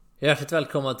Hjärtligt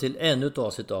välkomna till ännu ett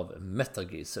avsnitt av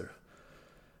Metal Geezer.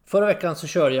 Förra veckan så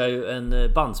körde jag ju en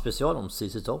bandspecial om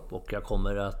ZZ Top och jag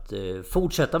kommer att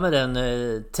fortsätta med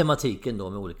den tematiken då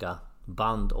med olika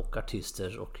band och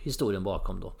artister och historien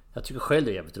bakom då. Jag tycker själv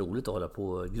det är jävligt roligt att hålla på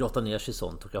och grotta ner sig i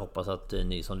sånt och jag hoppas att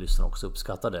ni som lyssnar också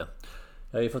uppskattar det.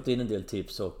 Jag har ju fått in en del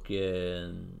tips och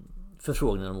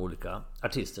förfrågningar om olika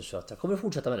artister så att jag kommer att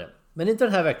fortsätta med det. Men inte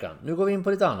den här veckan, nu går vi in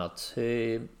på lite annat.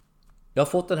 Jag har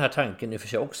fått den här tanken i och för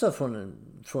sig också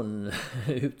från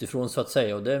utifrån så att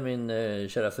säga och det är min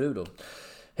kära fru då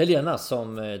Helena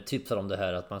som tipsar om det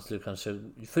här att man skulle kanske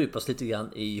fördjupas lite grann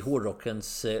i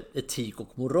hårdrockens etik och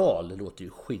moral. Det låter ju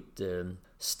skit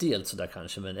stelt sådär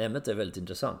kanske men ämnet är väldigt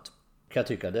intressant kan jag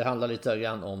tycka. Det handlar lite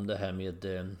grann om det här med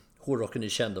hårdrocken är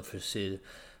känd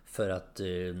för att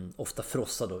ofta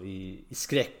frossa då i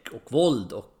skräck och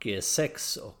våld och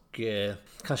sex och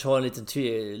kanske har en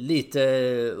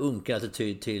lite unken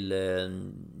attityd till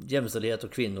jämställdhet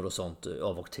och kvinnor och sånt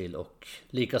av och till. Och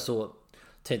likaså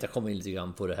tänkte jag komma in lite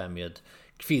grann på det här med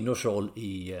kvinnors roll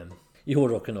i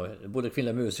hårdrocken då. Både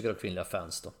kvinnliga musiker och kvinnliga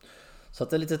fans då. Så att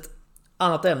det är lite ett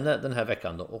annat ämne den här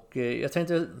veckan då. Och jag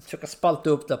tänkte försöka spalta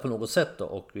upp det på något sätt då.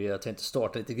 Och jag tänkte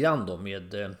starta lite grann då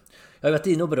med jag har varit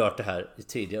inne och berört det här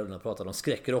tidigare när jag pratade om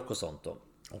skräckrock och sånt då.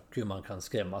 Och hur man kan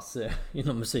skrämmas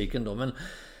inom musiken då. Men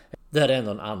det här är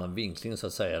ändå en annan vinkling så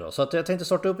att säga då. Så att jag tänkte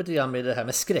starta upp lite grann med det här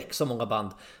med skräck som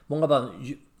många band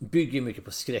bygger mycket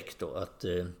på skräck då. Att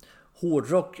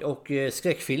hårdrock och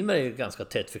skräckfilmer är ganska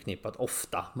tätt förknippat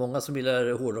ofta. Många som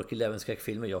gillar hårdrock gillar även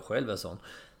skräckfilmer. Jag själv är sån.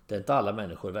 Det är inte alla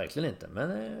människor, verkligen inte.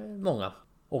 Men många.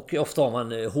 Och ofta har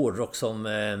man hårdrock som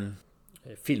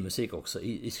filmmusik också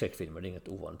i skräckfilmer. Det är inget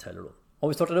ovanligt heller då. Om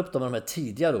vi startar upp med de här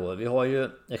tidiga då. Vi har ju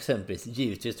exempelvis,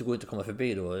 givetvis det går inte att komma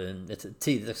förbi då. Ett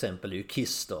tidigt exempel är ju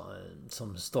Kiss då.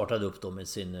 Som startade upp då med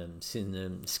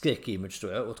sin skräckimage då.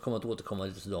 Jag kommer att återkomma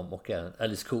lite till dem. Och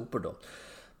Alice Cooper då.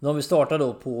 Men om vi startar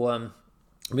då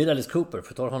med Alice Cooper,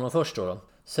 för att ta honom först då.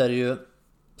 Så är det ju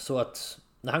så att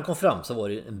när han kom fram så var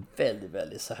det en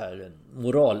väldigt så här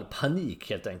moralpanik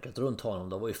helt enkelt runt honom.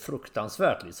 Det var ju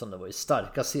fruktansvärt liksom. Det var ju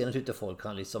starka scener tyckte folk.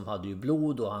 Han liksom hade ju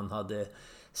blod och han hade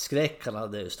skräck. Han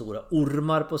hade stora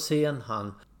ormar på scen.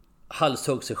 Han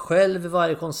halshögg sig själv i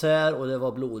varje konsert och det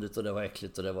var blodigt och det var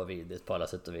äckligt och det var vidrigt på alla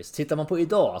sätt och vis. Tittar man på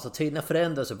idag, alltså tiderna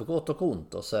förändras sig på gott och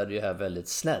ont och så är det ju här väldigt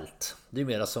snällt. Det är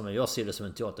mer som jag ser det som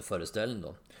en teaterföreställning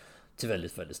då. Till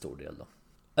väldigt stor del då.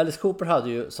 Alice Cooper hade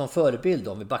ju som förebild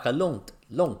om vi backar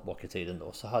långt bak i tiden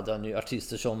då så hade han ju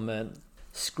artister som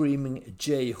Screaming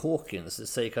Jay Hawkins. Det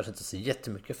säger kanske inte så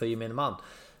jättemycket för gemene man.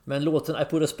 Men låten I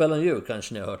Put a Spell on You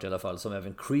kanske ni har hört i alla fall som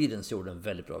även Creedence gjorde en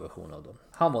väldigt bra version av då.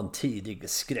 Han var en tidig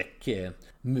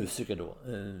skräckmusiker då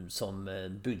som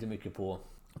byggde mycket på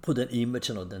den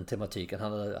imagen och den tematiken.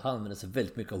 Han använde sig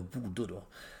väldigt mycket av voodoo då.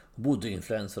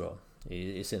 Voodoo-influenser då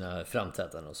i sina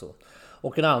framträdanden och så.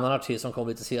 Och en annan artist som kom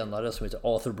lite senare som heter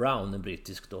Arthur Brown, en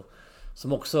brittisk då.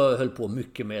 Som också höll på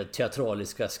mycket med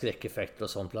teatraliska skräckeffekter och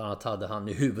sånt. Bland annat hade han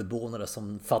i huvudbonare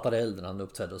som fattade elden han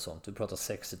uppträdde och sånt. Vi pratar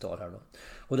 60-tal här då.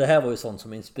 Och det här var ju sånt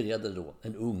som inspirerade då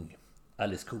en ung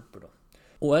Alice Cooper då.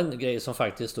 Och en grej som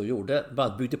faktiskt då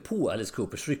bara byggde på Alice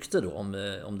Coopers rykte då om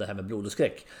det här med blod och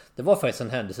skräck. Det var faktiskt en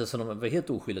händelse som de var helt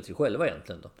oskyldiga till själva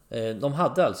egentligen då. De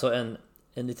hade alltså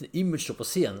en liten image då på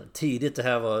scen. Tidigt det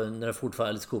här var när fortfarande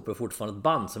Alice Cooper fortfarande ett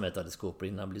band som hette Alice Cooper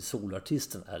innan han blev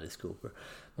solartisten Alice Cooper.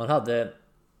 Man hade,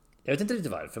 jag vet inte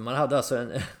riktigt varför, man hade alltså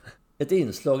ett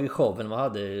inslag i showen man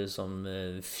hade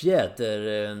som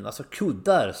fjäder, alltså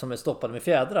kuddar som är stoppade med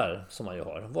fjädrar som man ju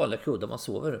har. Vanliga kuddar man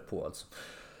sover på alltså.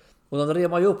 Och då rev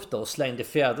man ju upp då och slängde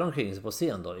fjädrar omkring sig på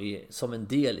scen då som en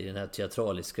del i den här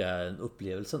teatraliska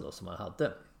upplevelsen då som man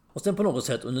hade. Och sen på något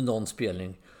sätt under någon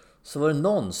spelning så var det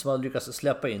någon som hade lyckats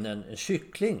släppa in en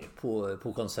kyckling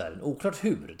på konserten. Oklart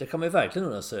hur, det kan man ju verkligen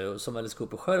undra sig. Som Alice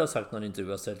Cooper själv har sagt i någon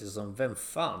intervju, liksom, vem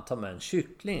fan tar med en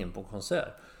kyckling på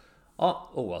konsert?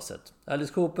 Ja, oavsett.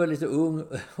 Alice Cooper, lite ung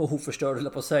och oförstörd höll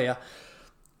jag på att säga.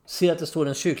 Ser att det står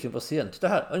en kyckling på scen. Titta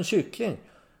här, en kyckling.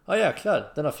 Ja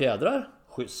jäklar, den har fjädrar.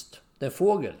 Schysst. Den är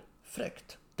fågel.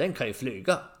 Fräckt. Den kan ju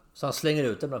flyga. Så han slänger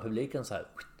ut den bland publiken så här.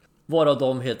 Varav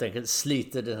de helt enkelt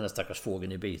sliter den här stackars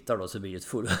fågeln i bitar då, så blir det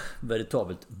ett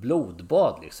veritabelt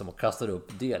blodbad liksom och kastar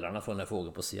upp delarna från den här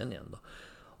fågeln på scen igen då.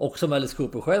 Och som Alice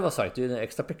Cooper själv har sagt, det är en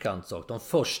extra pikant sak. De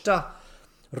första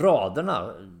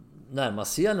raderna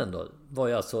närmast scenen då var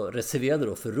ju alltså reserverade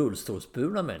då för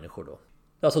rullstolsburna människor då.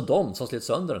 Alltså de som slet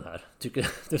sönder den här. Tycker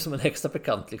det är som en extra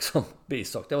pikant liksom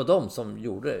bisak. Det var de som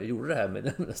gjorde det här med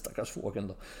den stackars fågeln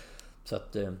då. Så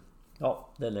att ja,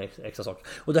 det är en extra sak.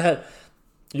 Och det här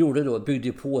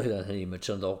byggde på hela den här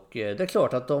imagen då. Och det är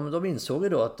klart att de insåg ju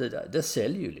då att det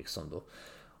säljer ju liksom då.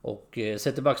 Och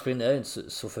sett i backspegeln är det inte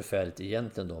så förfärligt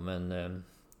egentligen då, men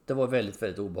det var väldigt,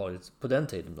 väldigt obehagligt på den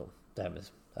tiden då, det här med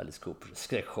Alice Coopers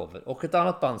skräckshower. Och ett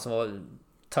annat band som var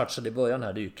touchade i början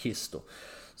här, det är ju Kiss då,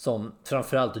 som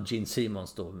framförallt Gene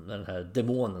Simmons då, den här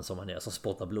demonen som han är, som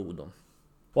spottar blod då.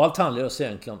 Och allt handlar ju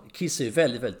egentligen om, Kiss är ju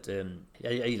väldigt, väldigt,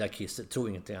 jag gillar Kiss, jag tror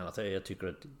ingenting annat, jag tycker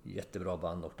det är ett jättebra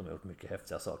band och de har gjort mycket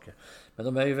häftiga saker. Men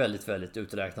de är ju väldigt, väldigt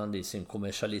uträknande i sin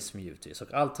kommersialism givetvis,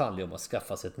 och allt handlar ju om att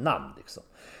skaffa sig ett namn liksom.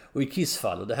 Och i Kiss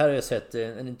fall, och det här har jag sett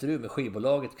en intervju med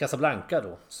skivbolaget Casablanca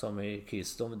då, som är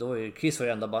Kiss, Kiss var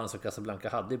ju enda band som Casablanca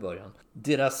hade i början.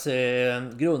 Deras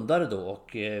grundare då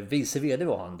och vice vd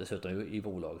var han dessutom i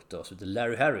bolaget då, så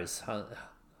Larry Harris,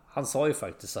 han sa ju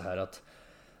faktiskt så här att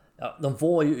ja, de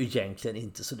var ju egentligen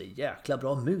inte så jäkla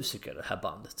bra musiker, det här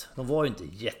bandet. De var ju inte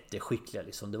jätteskickliga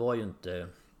liksom. Det var ju inte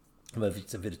de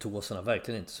här virtuoserna,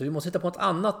 verkligen inte. Så vi måste hitta på något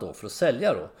annat då för att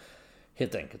sälja då,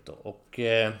 helt enkelt då. Och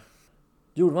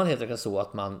gjorde man helt enkelt så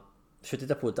att man försökte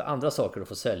hitta på lite andra saker då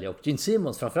för att sälja. Och Gene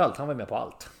Simmons framförallt, han var med på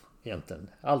allt egentligen.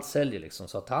 Allt säljer liksom.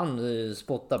 Så att han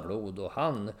spottar blod och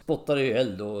han spottade i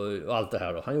eld och allt det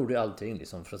här då. Han gjorde ju allting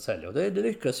liksom för att sälja. Och det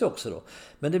lyckades ju också då.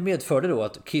 Men det medförde då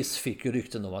att Kiss fick ju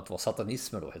rykten om att vara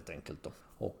satanismer då, helt enkelt då.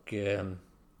 Och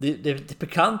det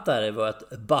bekanta är var att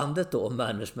bandet då och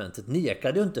managementet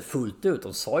nekade ju inte fullt ut.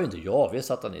 De sa ju inte ja, vi är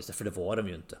satanister, för det var de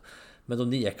ju inte. Men de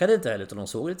nekade inte heller, utan de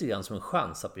såg lite grann som en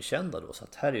chans att bli kända då. Så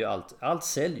att här är ju allt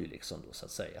säljer ju liksom då, så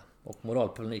att säga. Och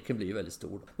moralpaniken blir ju väldigt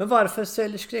stor. Men varför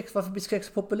säljer skräck? Varför blir skräck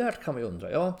så populärt, kan man ju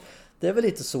undra. Ja, det är väl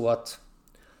lite så att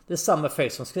det är samma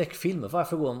effekt som skräckfilmer.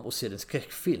 Varför går de och ser en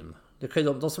skräckfilm? Det kan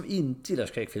ju de som inte gillar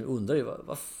skräckfilm undrar ju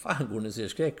vad fan går ni och ser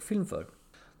skräckfilm för?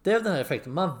 Det är den här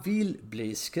effekten, man vill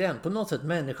bli skrämd. På något sätt,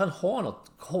 människan har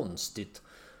något konstigt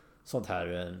sånt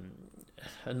här,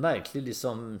 en märklig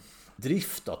liksom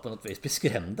drift att på något vis bli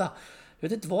skrämda. Jag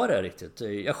vet inte vad det är riktigt.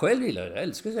 Jag själv gillar det, jag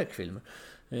älskar skräckfilmer.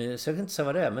 Så jag kan inte säga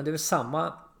vad det är, men det är väl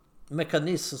samma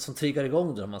mekanism som triggar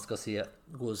igång då när man ska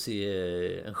gå och se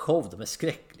en show med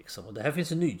skräck liksom. Och det här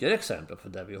finns ju nyare exempel på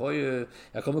det. Vi har ju,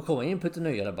 jag kommer komma in på ett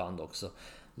nyare band också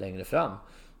längre fram.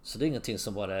 Så det är ingenting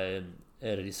som bara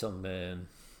är liksom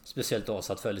speciellt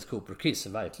avsatt för Alice Cooper och Kiss,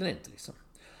 verkligen inte liksom.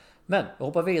 Men jag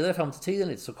hoppar vidare fram till tiden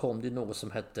lite, så kom det något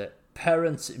som hette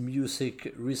Parents Music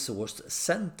Resource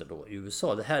Center då i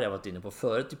USA. Det här har jag varit inne på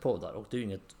förut i poddar, och det är ju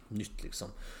inget nytt liksom.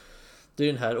 Det är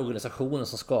den här organisationen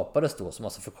som skapades då, som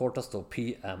alltså förkortas då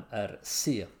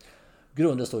PMRC.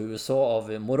 Grundades då i USA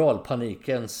av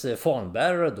moralpanikens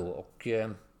fanbärare då, och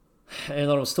en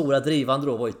av de stora drivande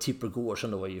då var ju Tipper Gore,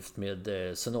 som då var gift med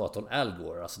senatorn Al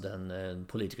Gore, alltså den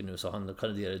politikern i USA. Han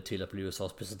kandiderade till att bli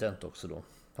USAs president också då.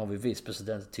 Han var ju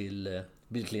vicepresident till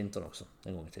Bill Clinton också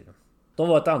en gång i tiden. De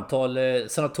var ett antal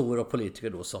senatorer och politiker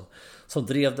då som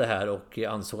drev det här och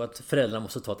ansåg att föräldrarna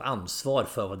måste ta ett ansvar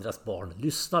för vad deras barn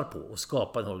lyssnar på, och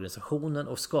skapa den organisationen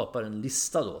och skapa en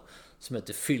lista då som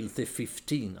heter Filthy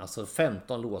 15, alltså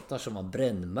 15 låtar som man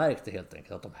brännmärkte helt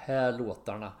enkelt, att de här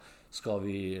låtarna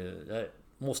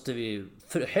måste vi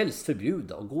helst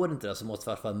förbjuda, och går inte det så måste vi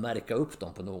i alla fall märka upp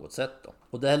dem på något sätt då.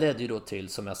 Och det här ledde ju då till,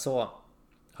 som jag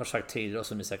har sagt tidigare och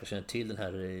som ni säkert känner till, den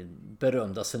här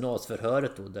berömda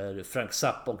senatsförhöret då, där Frank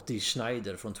Zappa och Dee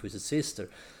Schneider från Twisted Sister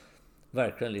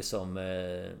verkligen liksom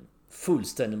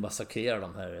fullständigt massakrerar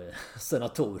de här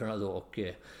senatorerna då, och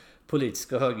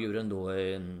politiska högdjuren då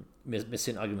med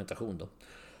sin argumentation då.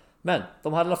 Men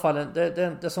de hade i alla fall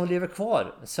det som lever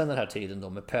kvar sen den här tiden då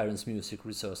med Parents Music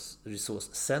Resource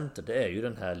Center, det är ju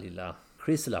den här lilla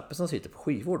klisterlappen som sitter på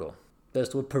skivor då. Där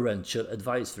står Parental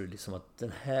Advisory, liksom att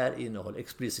den här innehåller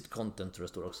explicit content, tror jag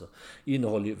står också.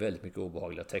 Innehåller ju väldigt mycket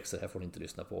obehagliga texter, här får ni inte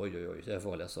lyssna på, oj, det är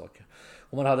farliga saker.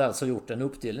 Och man hade alltså gjort en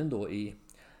uppdelning då i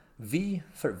V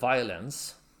för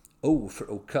Violence, O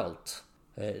för Occult,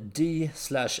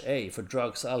 D/A för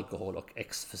Drugs, Alkohol och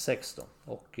X för Sex då.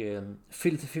 Och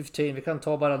Filthy 15, vi kan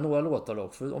ta bara några låtar då,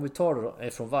 för om vi tar då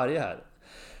från varje här.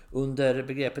 Under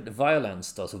begreppet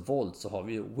Violence då, alltså våld, så har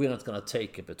vi We're Not Gonna Take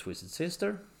It med Twisted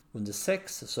Sister. Under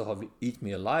Sex så har vi Eat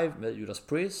Me Alive med Judas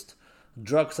Priest.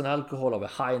 Drugs and Alcohol har vi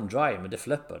High and Dry med Def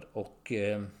Leppard. Och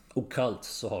Occult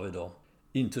så har vi då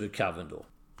Into the Coven då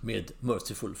med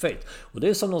Merciful Fate. Och det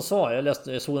är som de sa,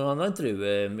 jag såg en annan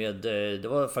intervju med, det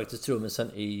var faktiskt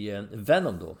trummisen i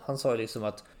Venom då. Han sa ju liksom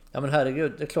att, ja men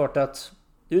herregud, det är klart att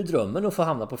det är ju drömmen att få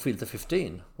hamna på Filthy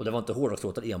 15. Och det var inte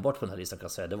hårdrockslåtar enbart på den här listan, kan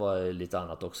jag säga. Det var lite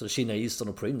annat också. China Easton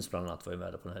och Prince bland annat var ju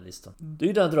med på den här listan. Det är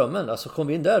ju den drömmen. Alltså kom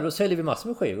vi in där, då säljer vi massor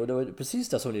med skivor. Och det var precis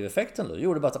det som blev effekten då. Det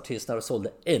gjorde bara att artisterna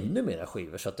sålde ännu mer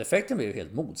skivor. Så att effekten blev ju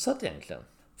helt motsatt egentligen.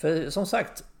 För som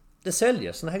sagt, det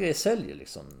säljer. Såna här grejer säljer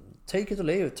liksom. take it or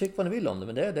leave it, tyck vad ni vill om det,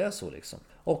 men det är så liksom.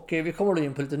 Och vi kommer då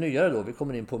in på lite nyare då, vi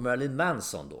kommer in på Marilyn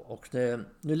Manson då. Och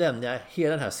nu lämnar jag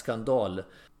hela den här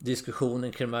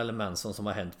skandaldiskussionen kring Marilyn Manson som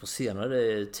har hänt på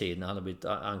senare tid när han har blivit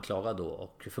anklagad då,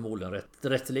 och förmodligen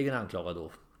rätteligen anklagad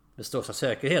då. Med största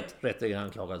säkerhet rätteligen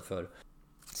anklagad för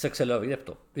sexuella övergrepp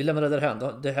då. Vi lämnar det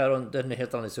här. Det här är en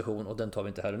helt annan diskussion och den tar vi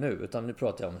inte här och nu. Utan nu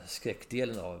pratar jag om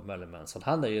skräckdelen av Marilyn Manson.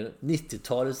 Han är ju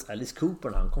 90-talets Alice Cooper.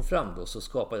 När han kom fram då så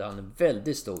skapade han en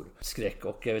väldigt stor skräck.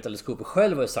 Och jag vet Alice Cooper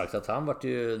själv har ju sagt att han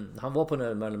var på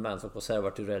en Marilyn Manson konsert och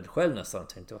var ju rädd själv nästan.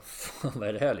 Tänkte vad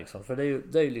är det här liksom? För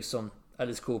det är ju liksom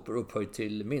Alice Cooper upphöjt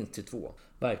till minst till 2.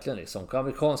 Verkligen liksom.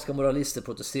 Amerikanska moralister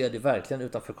protesterade verkligen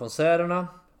utanför konserterna.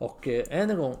 Och än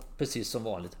en gång, precis som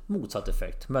vanligt, motsatt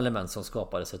effekt. Marilyn Manson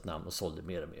skapade sig ett namn och sålde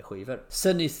mer och mer skivor.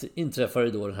 Sen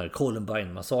inträffade då den här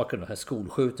Columbine-massakern, den här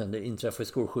skolskjutningen. Det inträffade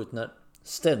skolskjutningar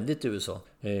ständigt i USA.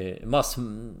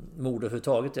 Massmord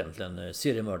överhuvudtaget egentligen,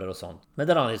 seriemördare och sånt. Men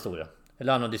det är en annan historia.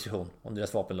 Eller annan diskussion om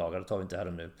deras vapenlagar, det tar vi inte här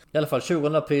och nu. I alla fall 20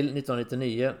 april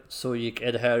 1999 så gick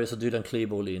Ed Harris och Dylan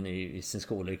Klebold in i sin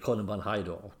skola i Columbine High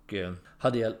då. Och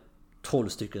hade 12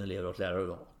 stycken elever och lärare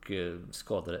då. Och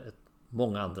skadade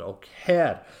många andra. Och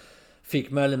här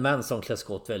fick Marilyn Manson klä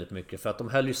skott väldigt mycket. För att de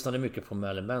här lyssnade mycket på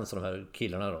Marilyn Manson, de här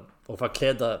killarna då. Och var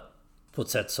klädda på ett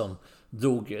sätt som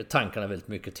drog tankarna väldigt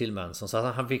mycket till Manson. Så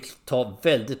att han fick ta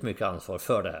väldigt mycket ansvar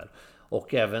för det här.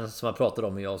 Och även som jag pratade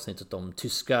om i avsnittet om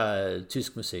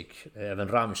tysk musik. Även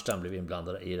Rammstein blev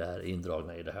inblandade i det här,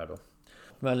 indragna i det här då.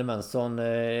 Marilyn Manson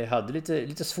hade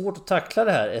lite svårt att tackla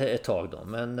det här ett tag då.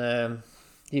 Men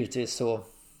givetvis så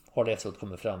har det efteråt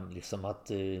kommit fram liksom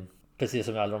att precis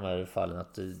som i alla de här fallen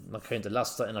att man kan ju inte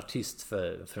lasta en artist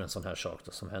för en sån här sak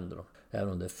då, som händer då. Även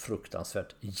om det är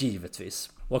fruktansvärt,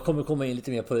 givetvis. Och jag kommer komma in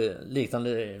lite mer på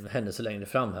liknande händelser längre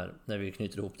fram här, när vi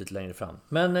knyter ihop lite längre fram.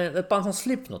 Men ett band som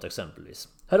Slipknot exempelvis.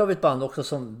 Här har vi ett band också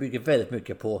som bygger väldigt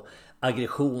mycket på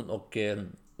aggression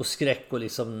och skräck och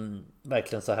liksom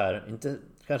verkligen så här,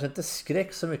 kanske inte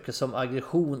skräck så mycket som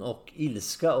aggression och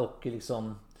ilska och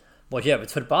liksom var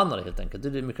jävligt förbannade helt enkelt.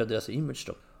 Det är mycket av deras image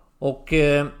då. Och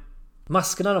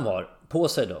maskerna de har på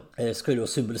sig då ska ju då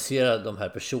symbolisera de här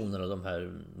personerna, de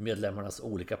här medlemmarnas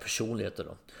olika personligheter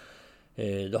då.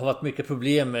 Det har varit mycket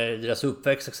problem med deras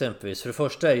uppväxt exempelvis. För det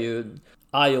första är ju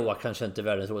Iowa kanske inte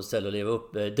världens roligaste ställe att leva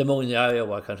upp. Des Moines i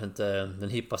Iowa kanske inte den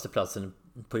hippaste platsen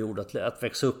på jorden att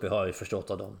växa upp i, har jag ju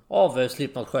förstått av dem. Av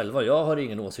Slipknot själva. Jag har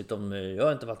ingen åsikt om, jag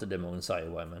har inte varit i Des Moines i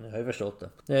Iowa, men jag har ju förstått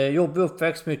det. Jobbig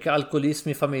uppväxt, mycket alkoholism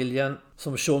i familjen.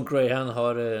 Som Sean Graham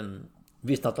har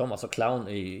vittnat om, alltså clown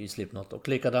i Slipknot. Och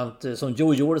likadant som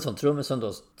Joe Jordison, trummisen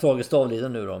då, tragiskt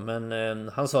avliden nu då. Men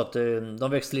han sa att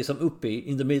de växte liksom upp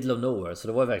in the middle of nowhere. Så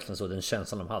det var verkligen så den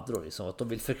känslan de hade då liksom, att de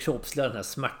vill förkroppsliga den här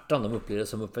smärtan de upplevde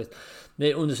som uppväxt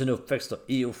under sin uppväxt då,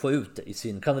 i att få ut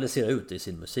det kanalisera ut det i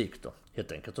sin musik då,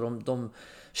 helt enkelt. Och de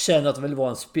känner att de vill vara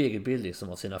en spegelbild liksom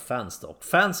av sina fans då. Och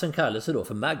fansen kallar sig då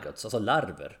för maggots, alltså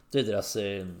larver. Det är deras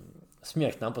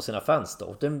smeknamn på sina fans då.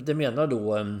 Och det menar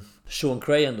då Sean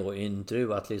Graham då i en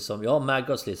intervju att liksom, ja,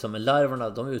 maggots liksom, men larverna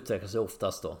de utvecklar sig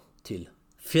oftast då till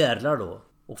fjärilar då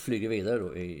och flyger vidare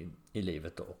då i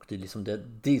livet då. Och det är liksom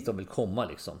dit de vill komma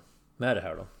liksom med det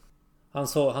här då.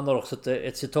 Han har också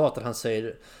ett citat där han säger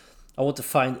I want to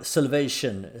find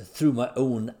salvation through my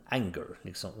own anger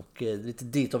liksom. Och lite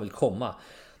dit de vill komma.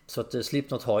 Så att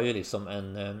Slipknot har ju liksom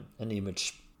en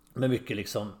image med mycket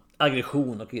liksom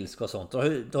aggression och ilska och sånt.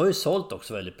 Det har ju sålt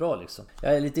också väldigt bra liksom.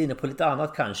 Jag är lite inne på lite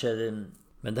annat kanske.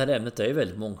 Men det här ämnet är ju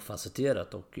väldigt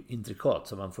mångfacetterat och intrikat,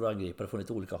 så man får angripa det från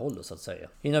lite olika håll så att säga.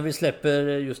 Innan vi släpper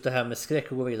just det här med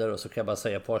skräck och går vidare så kan jag bara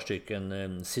säga ett par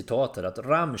stycken citater. Att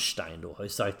Rammstein då har ju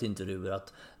sagt i intervjuer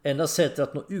att enda sättet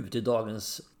att nå ut i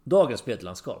dagens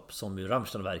medlemskap, som ju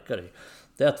Rammstein verkar i,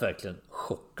 det är att verkligen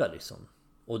chocka liksom.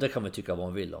 Och det kan man tycka vad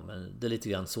man vill om, men det är lite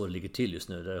grann så det ligger till just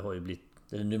nu. Det har ju blivit,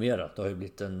 eller numera, det har ju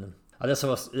blivit en... Ja, det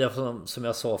som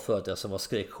jag sa förut, det som var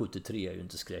skräck 73 är ju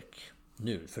inte skräck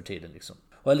nu för tiden liksom.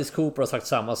 Och Alice Cooper har sagt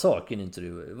samma sak i en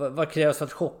intervju. Vad krävs för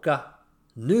att chocka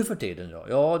nu för tiden då?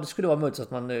 Ja, det skulle vara möjligt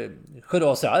att man skär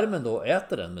av sig armen då och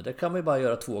äter den. Men det kan man ju bara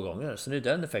göra 2 gånger. Så nu är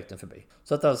den effekten förbi.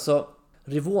 Så att alltså,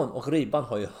 nivån och ribban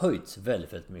har ju höjts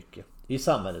väldigt, väldigt mycket i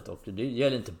samhället. Och det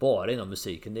gäller inte bara inom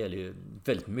musiken. Det gäller ju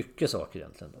väldigt mycket saker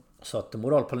egentligen då. Så att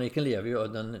moralpaniken lever ju och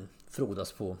den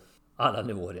frodas på alla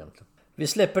nivåer egentligen. Vi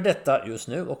släpper detta just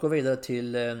nu och går vidare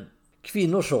till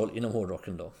kvinnors roll inom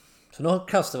hårdrocken då. Så nu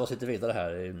kastar vi oss lite vidare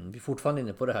här. Vi är fortfarande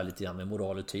inne på det här lite grann med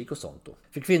moral, etik och sånt då.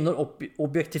 För kvinnor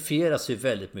objektifieras ju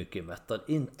väldigt mycket i metal.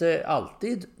 Inte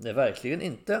alltid, det verkligen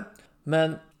inte.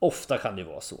 Men ofta kan det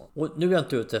vara så. Och nu är jag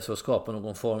inte ute efter att skapa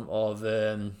någon form av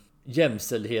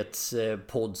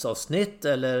jämställdhetspoddsavsnitt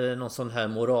eller någon sån här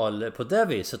moral på det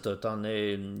viset, utan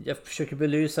jag försöker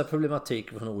belysa problematik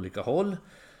från olika håll.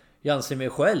 Jag anser mig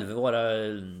själv vara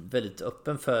väldigt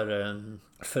öppen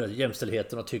för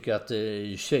jämställdheten och tycker att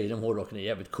tjejer inom hårdrocken är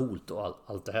jävligt coolt och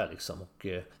allt det här liksom. Och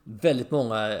väldigt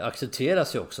många accepterar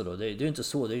sig också då. Det är ju inte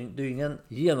så, det är ju ingen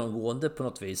genomgående på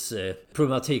något vis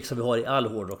problematik som vi har i all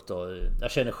hårdrock då.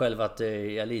 Jag känner själv att jag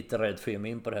är lite rädd för att ge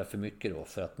mig in på det här för mycket då,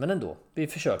 men ändå, vi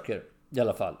försöker i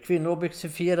alla fall. Kvinnor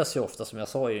objektifieras ju ofta, som jag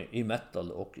sa, i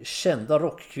metal, och kända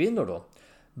rockkvinnor då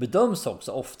bedöms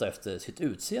också ofta efter sitt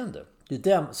utseende. Det är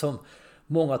det som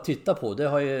många tittar på. Det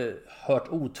har jag hört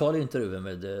otaliga intervjuer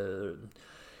med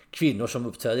kvinnor som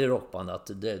uppträder i rockband,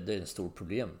 att det är en stor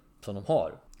problem som de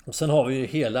har. Och sen har vi ju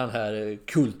hela den här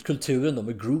kulturen då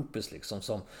med groupies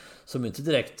liksom, som inte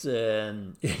direkt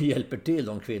hjälper till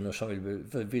de kvinnor som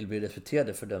vill bli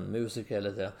respekterade för den musiker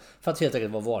eller det. För att helt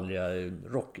enkelt vara vanliga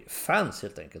rockfans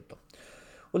helt enkelt då.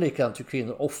 Och likadant hur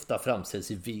kvinnor ofta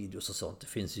framställs i videos och sånt. Det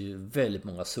finns ju väldigt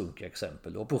många sunkiga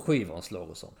exempel. Och på skivomslag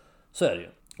och sånt. Så är det ju.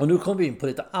 Och nu kommer vi in på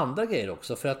lite andra grejer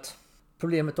också. För att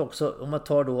problemet också, om man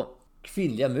tar då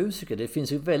kvinnliga musiker. Det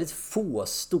finns ju väldigt få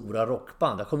stora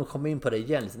rockband. Jag kommer komma in på det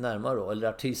igen lite närmare då. Eller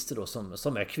artister då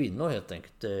som är kvinnor helt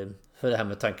enkelt. För det här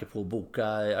med tanke på att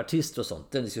boka artister och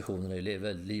sånt. Den diskussionen är ju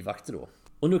väldigt livaktig då.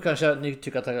 Och nu kanske ni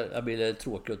tycker att jag blir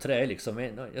tråkig och träig liksom.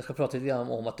 Jag ska prata lite grann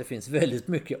om att det finns väldigt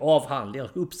mycket avhandlingar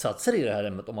och uppsatser i det här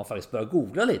ämnet om man faktiskt börjar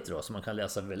googla lite då, så man kan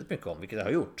läsa väldigt mycket om, vilket jag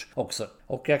har gjort också.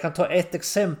 Och jag kan ta ett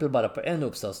exempel bara på en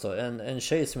uppsats då. En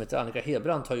tjej som heter Annika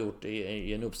Hebrandt har gjort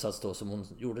i en uppsats då som hon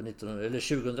gjorde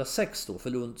 2006 då för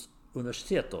Lunds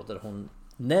universitet då, där hon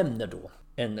nämner då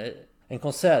en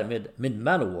konsert med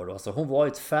Manowar då. Alltså hon var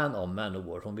ett fan av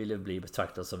Manowar. Hon ville bli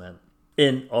betraktad som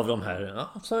en av de här,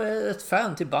 så ett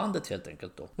fan till bandet helt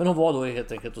enkelt då. Men hon var då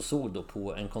helt enkelt och såg då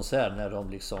på en konsert när de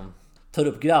liksom tar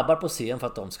upp grabbar på scen för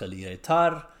att de ska lira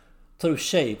gitarr, tar upp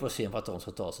tjejer på scen för att de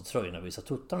ska ta sig tröjorna och visa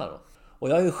tuttarna då. Och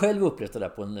jag har ju själv upplevt det där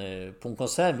på en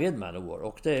konsert med Manowar,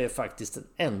 och det är faktiskt den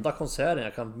enda konserten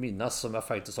jag kan minnas som jag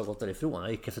faktiskt har gått därifrån.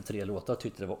 Jag gick efter 3 låtar och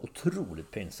tyckte det var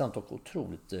otroligt pinsamt och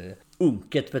otroligt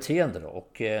unket beteende då.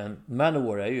 Och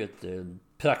Manowar är ju ett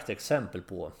praktexempel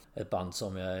på ett band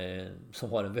som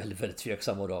har en väldigt, väldigt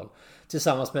tveksam moral.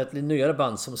 Tillsammans med ett nyare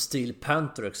band som Steel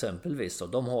Panther exempelvis då.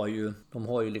 De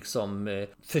har ju liksom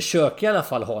försöker i alla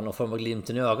fall ha någon form av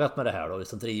glimten i ögat med det här då,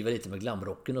 liksom driver lite med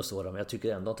glamrocken och så då. Men jag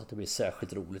tycker ändå inte att det blir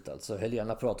särskilt roligt alltså.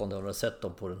 Helena pratade om det och har sett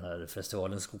dem på den här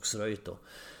festivalen Skogsröjt då.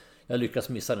 Jag lyckas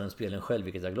missa den spelen själv,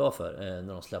 vilket jag är glad för,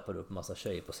 när de släpper upp en massa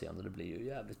tjejer på scen. Det blir ju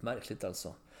jävligt märkligt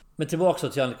alltså. Men tillbaka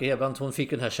till Annika Hebrandt, hon fick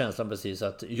den här känslan precis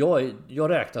att jag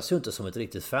räknas ju inte som ett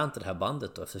riktigt fan till det här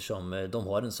bandet då, eftersom de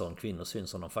har en sån kvinnosyn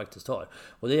som de faktiskt har.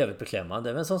 Och det är jävligt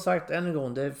beklämmande. Men som sagt, än en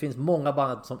gång, det finns många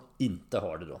band som inte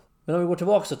har det då. Men om vi går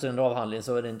tillbaka till den avhandlingen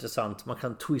så är det intressant. Man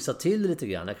kan twista till lite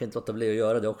grann. Jag kan inte låta bli att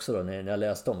göra det också då när jag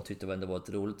läste om och tyckte det var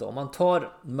lite roligt. Om man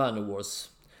tar Manowars,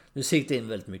 nu siktar jag in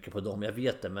väldigt mycket på dem, jag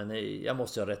vet det, men jag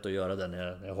måste ha rätt att göra det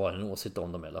när jag har en åsikt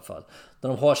om dem i alla fall. När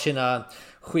de har sina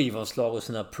skivomslag och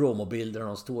sina promobilder och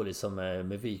de står liksom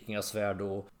med vikingasvärd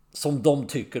och som de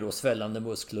tycker då svällande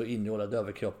muskler och inhållade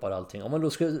överkroppar och allting. Om man då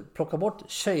skulle plocka bort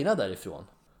tjejerna därifrån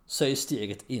så är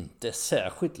steget inte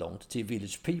särskilt långt till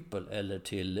Village People eller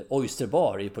till Oyster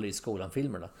Bar i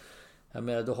Polisskolan-filmerna. Jag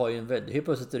menar, du har ju helt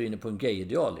plötsligt är du inne på en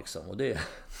gay-ideal liksom. Och det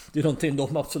är någonting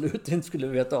de absolut inte skulle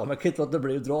veta om. Jag kan inte låta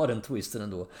bli att dra den twisten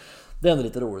ändå. Det är ändå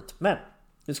lite roligt. Men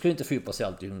det ska ju inte fördjupa sig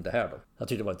alltid i det här då. Jag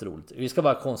tyckte det var lite roligt. Vi ska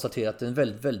bara konstatera att det är en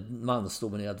väldigt, väldigt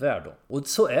mansdominerad värld då. Och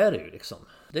så är det ju liksom.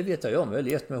 Det vet jag ju om. Jag har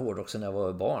levt med hårdrock sedan jag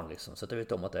var barn liksom. Så jag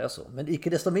vet om att det är så. Men icke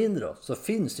desto mindre då, så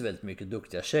finns det väldigt mycket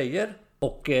duktiga tjejer.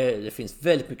 Och det finns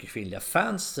väldigt mycket kvinnliga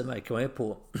fans. Det märker man ju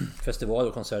på festivaler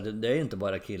och konserter. Det är ju inte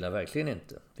bara killar, verkligen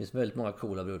inte. Det finns väldigt många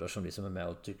coola brudar som liksom är med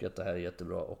och tycker att det här är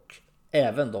jättebra. Och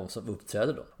även de som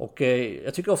uppträder då. Och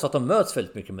jag tycker också att de möts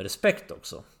väldigt mycket med respekt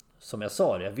också. Som jag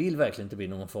sa, jag vill verkligen inte bli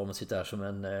någon form av sitta här som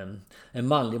en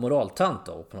manlig moraltant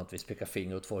då, och på något vis peka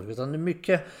finger åt folk. Utan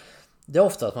det är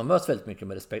ofta att man möts väldigt mycket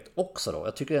med respekt också då.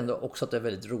 Jag tycker ändå också att det är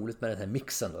väldigt roligt med den här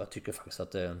mixen då. Jag tycker faktiskt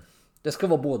att det ska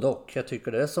vara både och. Jag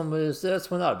tycker det är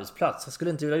som en arbetsplats. Jag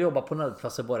skulle inte vilja jobba på en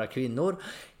arbetsplats där bara kvinnor.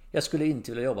 Jag skulle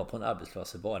inte vilja jobba på en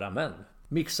arbetsplats där bara män.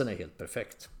 Mixen är helt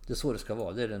perfekt. Det är så det ska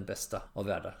vara. Det är den bästa av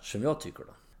världar som jag tycker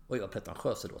då. Och jag är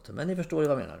pretentiös låter, men ni förstår ju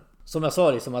vad jag menar. Som jag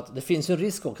sa liksom, att det finns ju en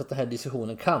risk också att den här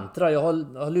diskussionen kantrar. Jag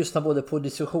har lyssnat både på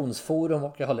diskussionsforum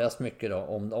och jag har läst mycket då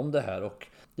om det här. Och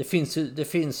det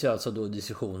finns ju alltså då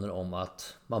diskussioner om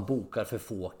att man bokar för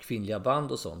få kvinnliga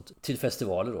band och sånt. Till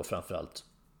festivaler då framförallt.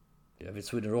 Jag vet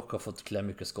Sweden Rock har fått klä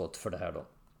mycket skott för det här då.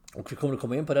 Och vi kommer att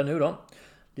komma in på det nu då.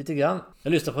 lite grann.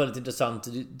 Jag lyssnade på en lite intressant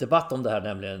debatt om det här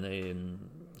nämligen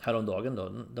häromdagen då.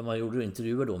 Där man gjorde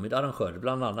intervjuer då med arrangörer.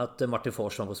 Bland annat Martin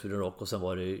Forsson på Sweden Rock och sen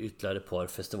var det ytterligare ett par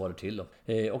festivaler till då.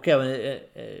 Och även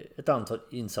ett antal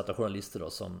insatta journalister då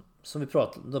som vi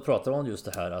pratade om just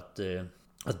det här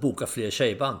att boka fler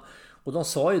tjejband. Och de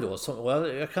sa ju då, och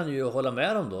jag kan ju hålla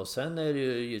med dem då, sen är det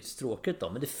ju tråkigt då,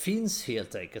 men det finns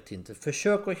helt enkelt inte.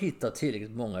 Försök att hitta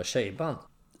tillräckligt många tjejband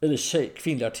eller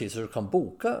kvinnliga artister som kan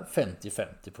boka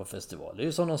 50-50 på festival. Det är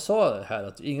ju som de sa här,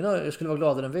 att ingen skulle vara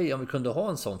gladare än vi om vi kunde ha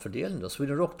en sån fördelning då.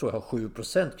 Sweden Rock tror jag har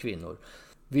 7% kvinnor.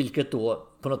 Vilket då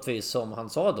på något vis, som han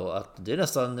sa då, att det är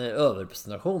nästan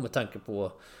överrepresentation med tanke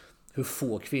på hur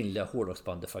få kvinnliga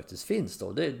hårdrocksband det faktiskt finns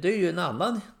då. Det är ju en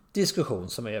annan diskussion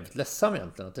som är jävligt ledsam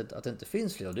egentligen, att det inte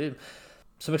finns fler. Det är,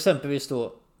 som exempelvis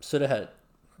då, så är det här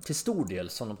till stor del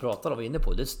som de pratar om inne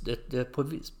på, det är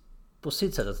på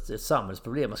sitt sätt ett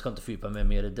samhällsproblem. Man ska inte fördjupa mig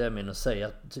mer i det, men att säga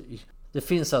att det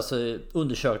finns alltså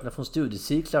undersökningar från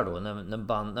studiecyklar då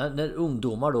när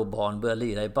ungdomar då, barn börjar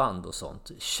lira i band och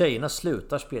sånt. Tjejerna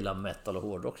slutar spela metal och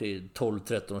hårdrock i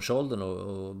 12-13 års åldern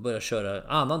och börjar köra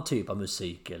annan typ av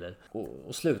musik eller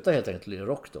och slutar helt enkelt lira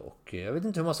rock då. Och jag vet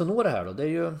inte hur man ska nå det här då. Det är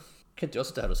ju, kan inte jag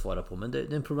sitta här och svara på, men det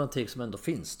är en problematik som ändå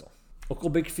finns då. Och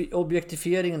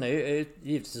objektifieringen är ju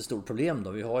givetvis ett stort problem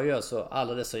då. Vi har ju alltså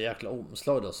alla dessa jäkla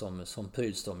omslag då som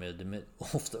pryds då med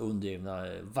ofta undergivna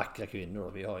vackra kvinnor då.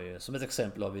 Vi har ju, som ett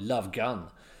exempel har vi Love Gun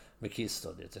med Kiss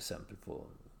då. Det är ett exempel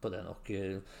på den. Och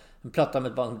en platta med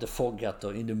ett band som heter Foghat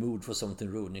och In the Mood for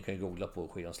Something Rude. Ni kan ju googla på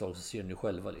skivomslag så ser ni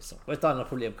själva liksom. Och ett annat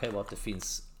problem kan ju vara att det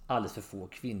finns alldeles för få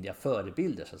kvinnliga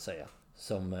förebilder så att säga.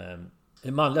 Som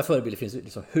manliga förebilder finns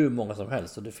liksom hur många som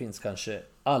helst. Och det finns kanske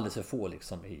alldeles för få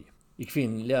liksom i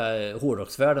kvinnliga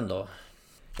hårdrocksvärlden då.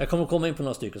 Jag kommer att komma in på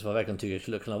några stycken som jag verkligen tycker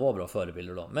skulle kunna vara bra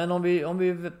förebilder då. Men om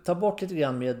vi tar bort lite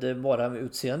grann med bara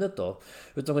utseendet då,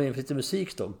 utan går in på lite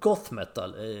musik då. Goth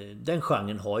metal, den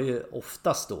genren har ju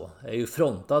oftast då, är ju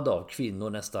frontad av kvinnor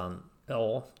nästan,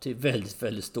 ja, till väldigt,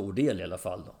 väldigt stor del i alla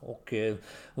fall då. Och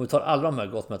om vi tar alla de här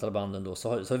goth metal banden då,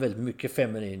 så är väldigt mycket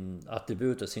feminin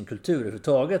attribut av sin kultur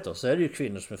överhuvudtaget då. Så är det ju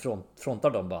kvinnor som frontar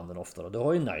de banden ofta då. Du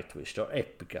har ju Nightwish, du har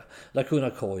Epica, Lacuna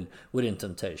Coil, Within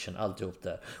Temptation, alltihop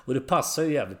där. Och det passar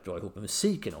ju jävligt bra ihop med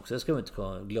musiken också. Det ska man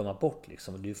inte glömma bort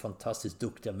liksom. Det är ju fantastiskt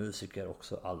duktiga musiker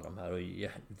också, alla de här. Och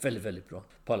väldigt, väldigt bra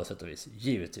på alla sätt och vis,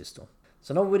 givetvis då.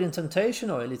 Sen har Within Temptation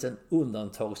har en liten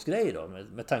undantagsgrej då,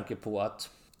 med tanke på att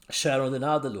Sharon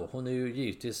Denadel då, hon är ju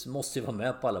givetvis, måste ju vara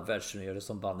med på alla världsturnéer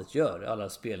som bandet gör, alla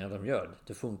spelningar de gör.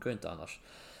 Det funkar ju inte annars.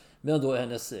 Men då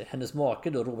hennes make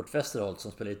då, Robert Westerholt,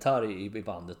 som spelar gitarr i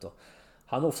bandet då,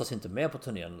 han är oftast inte med på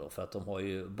turnén då, för att de har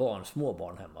ju små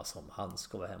barn hemma som han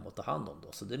ska vara hemma och ta hand om då.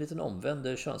 Så det är en liten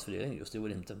omvänd könsfördelning just i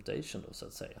Within Temptation då, så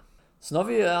att säga. Sen har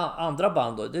vi ju andra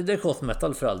band då, det är goth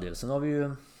metal för all del. Sen har vi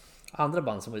ju andra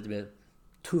band som är lite mer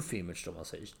tough image då man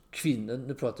säger. Kvinnor,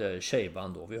 nu pratar jag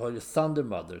tjejband då. Vi har ju Thunder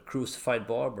Mother, Crucified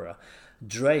Barbara,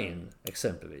 Drain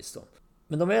exempelvis då.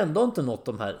 Men de har ändå inte nått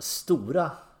de här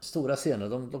stora scenerna.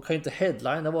 De kan ju inte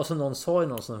headline. Det var som någon sa i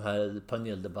någon sån här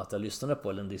paneldebatt jag lyssnade på,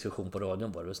 eller en diskussion på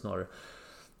radion var det snarare.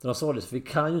 De sa det, vi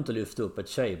kan ju inte lyfta upp ett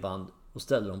tjejband och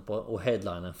ställa dem på och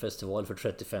headline en festival för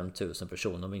 35 000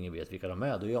 personer om ingen vet vilka de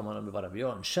är. Då gör man bara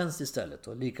björntjänst istället.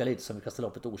 Och lika lite som vi kan ställa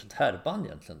upp ett okänt herrband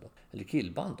egentligen då. Eller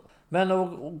killband då. Men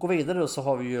att gå vidare då, så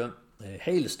har vi ju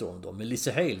Halestorm då med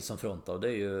Lizzie Hale som frontar. Och det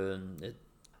är ju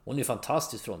hon är en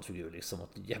fantastisk frontfigur liksom. Och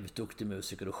jävligt duktig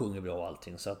musiker och sjunger bra och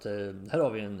allting. Så att här har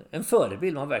vi en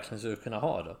förebild man verkligen skulle kunna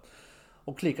ha då.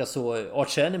 Och likaså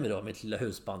Arch Enemy då, mitt lilla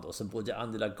husband då, som både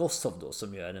Angela Gossow då,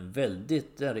 som ju är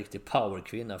en riktig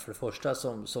powerkvinna för det första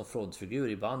som frontfigur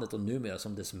i bandet och numera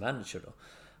som dess manager då.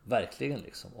 Verkligen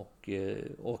liksom.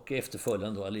 Och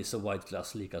efterföljande då Alissa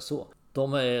Whiteglass likaså.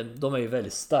 De är ju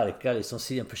väldigt starka liksom,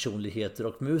 scenpersonligheter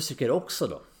och musiker också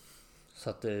då. Så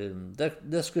att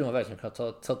det skulle man verkligen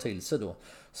kunna ta till sig då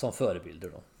som förebilder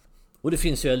då. Och det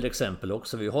finns ju äldre exempel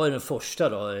också. Vi har ju den första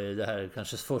då, det här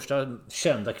kanske första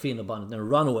kända kvinnobandet,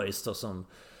 Runaways då,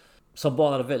 som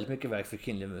banade väldigt mycket verk för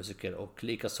kvinnliga musiker. Och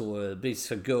likaså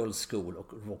brittiska Girls School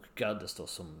och Rock Goddess då,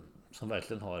 som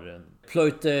verkligen har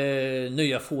plöjt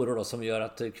nya fåror då, som gör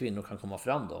att kvinnor kan komma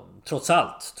fram då. Trots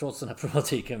den här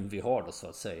problematiken vi har då, så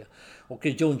att säga. Och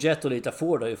Joan Jett och Lita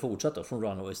Ford har ju fortsatt då, från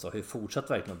Runaways då, har ju fortsatt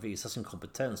verkligen att visa sin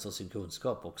kompetens och sin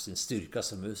kunskap och sin styrka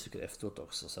som musiker efteråt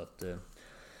också. Så att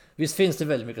visst finns det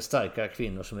väldigt mycket starka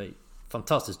kvinnor som är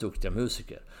fantastiskt duktiga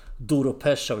musiker. Doro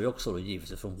Pesch har vi också då,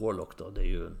 givetvis från Warlock då. Det är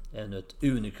ju ännu ett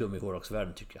unikum i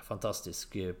hårdrocksvärlden tycker jag.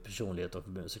 Fantastisk personlighet och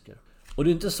musiker. Och det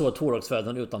är inte så att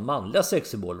hårdrocksvärlden är utan manliga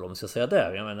sexsymboler, om man ska säga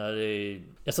det. Jag menar,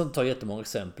 jag ska inte ta jättemånga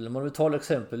exempel. Men om vi tar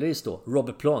exempelvis då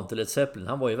Robert Plant eller Led Zeppelin.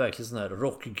 Han var ju verkligen sån här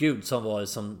rockgud som var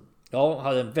som, ja,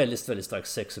 hade en väldigt, väldigt stark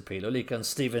sexappeal. Och likadant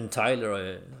Steven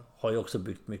Tyler har ju också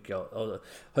byggt mycket.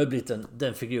 Har ju blivit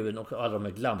den figuren och alla de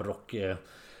här glamrock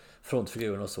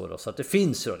frontfigurerna och så då. Så att det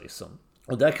finns ju liksom.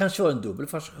 Och där kanske var en dubbel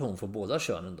fascination för båda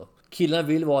könen då. Killarna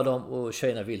vill vara dem och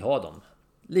tjejerna vill ha dem.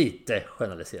 Lite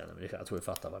generaliserande, men jag tror du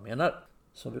fattar vad jag menar.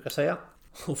 Som jag brukar säga.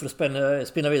 Och för att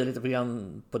spinna vidare lite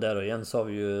grann på där och igen, så har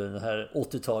vi ju den här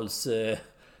 80-tals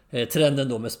trenden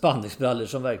då med spandexbrallor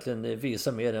som verkligen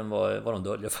visar mer än vad de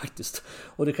döljer faktiskt.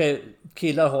 Och det kan ju,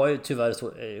 killar har ju tyvärr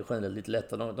så generellt lite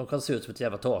lättare. De kan se ut som ett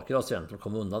jävla takras egentligen och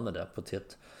komma undan med det på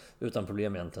ett utan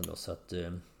problem egentligen då. Så att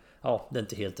ja, det är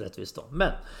inte helt rättvist då.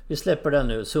 Men vi släpper den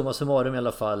nu. Summa summarum i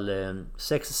alla fall.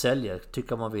 Sex säljer.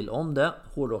 Tycker man vill om det.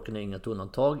 Hårdrocken är inget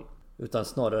undantag. Utan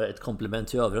snarare ett komplement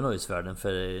till övriga nöjesvärlden.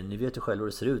 För ni vet ju själva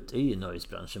hur det ser ut i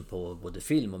nöjesbranschen på både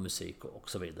film och musik och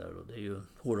så vidare. Och det är ju,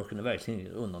 hårdrocken är verkligen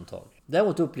inget undantag.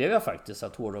 Däremot upplever jag faktiskt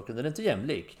att hårdrocken, den är inte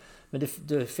jämlik. Men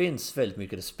det finns väldigt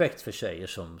mycket respekt för tjejer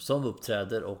som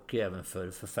uppträder och även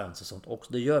för fans och sånt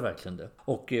också. Det gör verkligen det.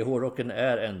 Och hårdrocken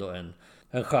är ändå en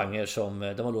genre som,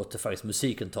 där man låter faktiskt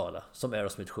musiken tala. Som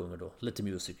Aerosmith sjunger då. Let the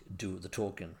music do the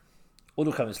talking. Och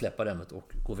då kan vi släppa det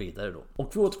och gå vidare då.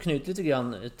 Och vi återknyter lite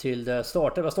grann till det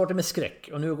startade. Jag startade med skräck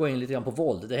och nu går jag in lite grann på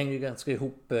våld. Det hänger ju ganska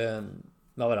ihop med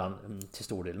varandra till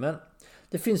stor del. Men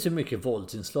det finns ju mycket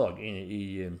våldsinslag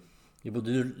i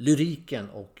både lyriken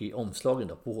och i omslagen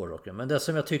då på hårdrocken. Men det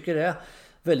som jag tycker är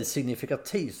väldigt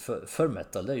signifikativt för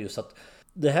metal, det är just att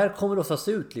det här kommer oftast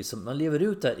ut liksom, man lever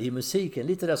ut där i musiken.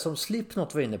 Lite det som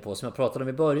Slipknot var inne på, som jag pratade om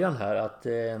i början här, att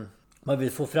man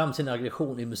vill få fram sin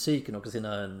aggression i musiken och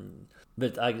sina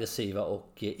väldigt aggressiva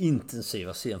och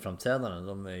intensiva scenframträdanden.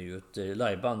 De är ju ett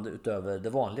liveband utöver det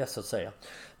vanliga så att säga.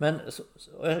 Men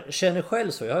jag känner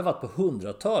själv så, jag har varit på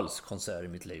hundratals konserter i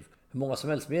mitt liv. Hur många som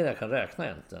helst mer jag kan räkna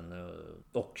egentligen.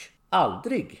 Och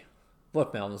aldrig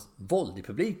varit med om våld i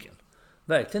publiken.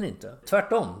 Verkligen inte.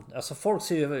 Tvärtom. Alltså folk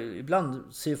ser ju,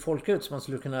 ibland ser folk ut som man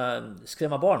skulle kunna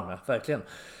skrämma barn med. Verkligen.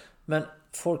 Men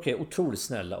folk är otroligt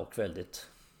snälla och väldigt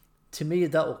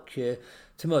timida och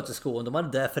tillmötesgående. Man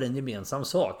är där för en gemensam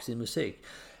sak, sin musik.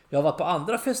 Jag har varit på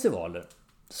andra festivaler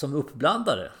som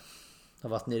uppblandade. Jag har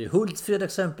varit nere i Hultsfred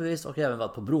exempelvis och även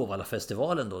varit på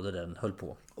Bråvalla-festivalen då, där den höll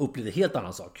på. Och upplevde en helt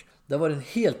annan sak. Det var en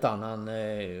helt annan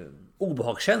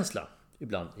obehagskänsla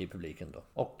ibland i publiken då.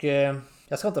 Och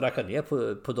jag ska inte racka ner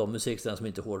på de musikställen som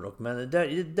inte är hårdrock, men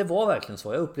det var verkligen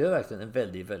så. Jag upplevde verkligen en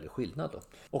väldigt, väldigt skillnad då.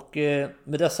 Och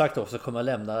med det sagt också kommer jag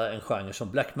lämna en genre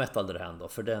som black metal där här då,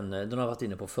 för den har jag varit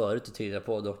inne på förut i tidigare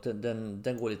podd, och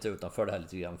den går lite utanför det här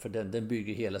lite grann, för den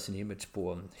bygger hela sin image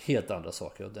på helt andra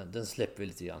saker, och den släpper vi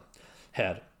lite grann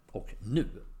här och nu.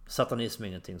 Satanism är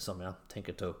ingenting som jag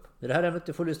tänker ta upp. I det här ämnet,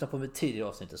 du får lyssna på mitt tidigare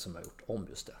avsnitt som jag gjort om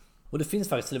just det. Och det finns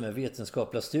faktiskt till och med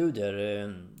vetenskapliga studier.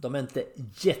 De är inte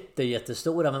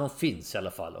jättestora, men de finns i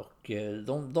alla fall. Och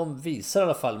de visar i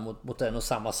alla fall mot en och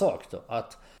samma sak då.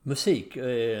 Att musik,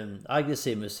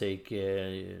 aggressiv musik,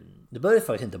 det börjar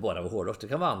faktiskt inte bara vara hårdrock. Det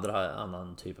kan vara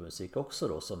annan typ av musik också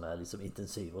då, som är liksom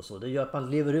intensiv och så. Det gör att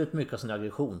man lever ut mycket av sin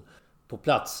aggression på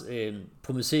plats,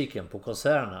 på musiken, på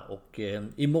konserterna och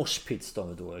i moshpits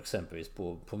då exempelvis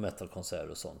på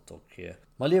metalkonserter och sånt. Och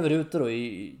man lever ute då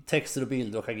i texter och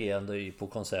bilder och agerande på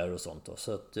konserter och sånt då.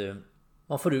 Så att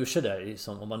man får ur sig där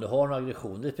liksom, om man nu har en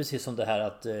aggression. Det är precis som det här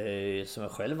att som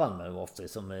jag själv använder ofta,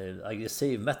 som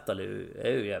aggressiv metal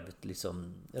är ju jävligt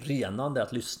liksom renande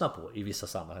att lyssna på i vissa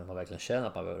sammanhang. Man verkligen känner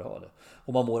att man behöver ha det.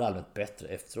 Och man mår allmänt bättre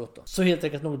efteråt då. Så helt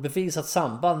enkelt något bevisat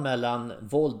samband mellan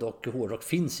våld och hårdrock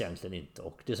finns egentligen inte.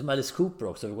 Och det som Alice Cooper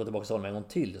också, vi går tillbaka till honom en gång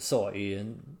till, sa i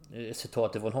en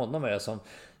citat från honom är som: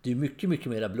 det är mycket, mycket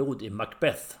mer blod i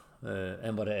Macbeth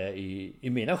än vad det är i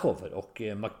mina shower. Och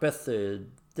Macbeth,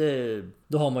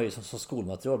 då har man ju som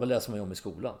skolmaterial, vad läser man ju om i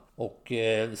skolan. Och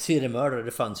seriemördare,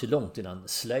 det fanns ju långt innan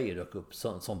Slayer dök upp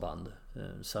som band.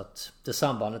 Så att det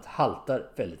sambandet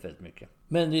haltar väldigt, väldigt mycket.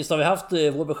 Men just har vi haft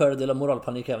vår beskärda del av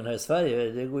moralpanik även här i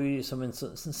Sverige. Det går ju som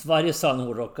varje sann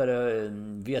hårdrockare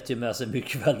vet ju med sig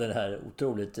mycket väl den här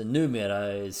otroligt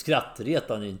numera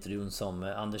skrattretande intervjun som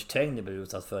Anders Tegnér blev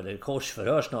utsatt för, eller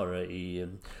korsförhör snarare, i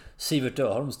Sivert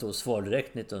Öholm stod svar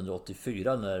direkt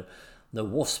 1984 när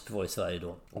W.A.S.P. var i Sverige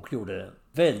då och gjorde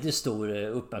väldigt stor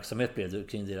uppmärksamhet blev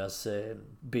kring deras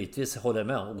bitvis, håller jag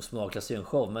med om, osmakliga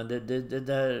scenshow. Men det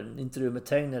där intervjun med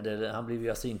Tegnér, där han blev ju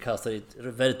alltså inkastad i ett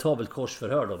veritabelt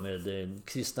korsförhör då med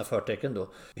kristna förtecken då,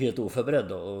 helt oförberedd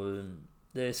då. Och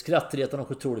det är skrattretande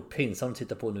och otroligt pinsamt att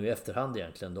titta på nu i efterhand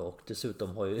egentligen då. Och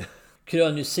dessutom har ju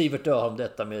krön ju Sivert Öholm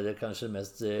detta med det kanske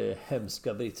mest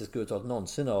hemska brittiska uttalet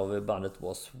någonsin av bandet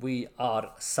was We Are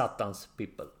Satans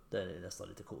People. Det är nästan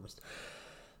lite komiskt.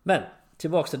 Men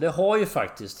tillbaka till det har ju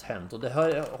faktiskt hänt, och det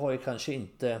här har ju kanske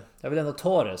inte, jag vill ändå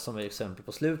ta det som ett exempel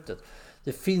på slutet.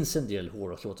 Det finns en del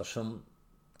hårdrockslåtar som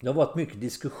det har varit mycket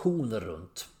diskussioner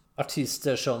runt.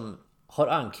 Artister som har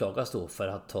anklagats då för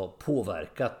att ha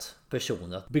påverkat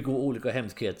personer att begå olika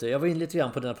hemskheter. Jag var in lite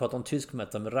grann på den jag pratade om tysk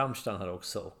metal med Rammstein här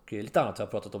också, och lite annat jag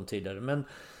har pratat om tidigare. Men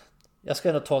jag ska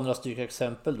ändå ta några stycken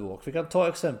exempel då. Och vi kan ta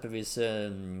exempelvis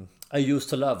I Used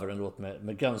To Love Her, en låt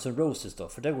med Guns N' Roses då.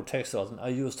 För där går texten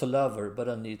I used to love her but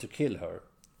I need to kill her.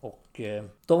 Och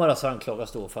de har alltså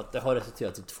anklagats då för att det har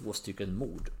resulterat i 2 stycken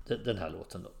mord, den här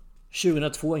låten då.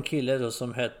 2002 en kille då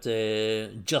som hette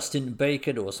Justin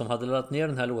Baker då, som hade laddat ner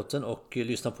den här låten och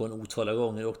lyssnat på den otaliga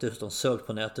gånger och dessutom sökt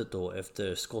på nätet då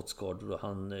efter skottskador, och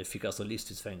han fick alltså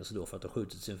livstidsfängelse då för att ha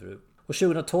skjutit sin fru. Och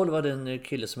 2012 var det en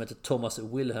kille som hette Thomas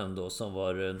Wilhelm då, som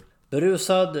var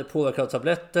berusad, påverkad av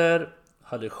tabletter,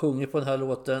 hade sjungit på den här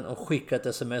låten och skickat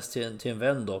sms till en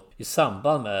vän då i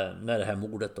samband med det här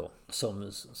mordet då,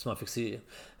 som man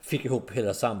fick ihop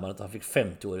hela sambandet. Han fick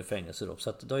 50 år i fängelse då. Så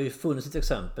att det har ju funnits ett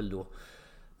exempel då,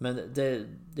 men det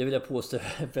vill jag påstå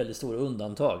är väldigt stora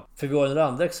undantag. För vi har några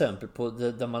andra exempel på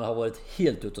där man har varit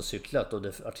helt ute och cyklat och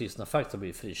där artisterna faktiskt har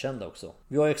blivit frikända också.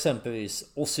 Vi har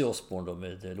exempelvis Ozzy Osbourne då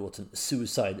med låten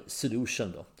Suicide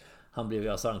Solution då. Han blev ju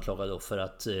alltså anklagad då för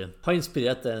att ha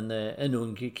inspirerat en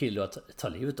ung kille att ta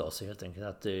livet av sig helt enkelt.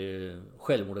 Att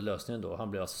självmord är lösningen då.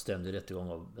 Han blev alltså stämd i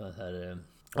rättegång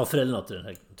av föräldrarna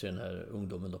till den här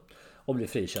ungdomen då. Och blev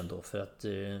frikänd då, för att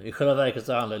i själva verket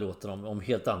så handlar låten om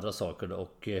helt andra saker då.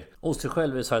 Och Ozzy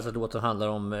själv sa att låten handlar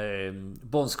om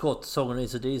Bon Scott, sångaren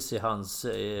AC/DC, hans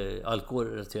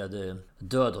alkoholrelaterade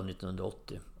död år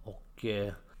 1980. Och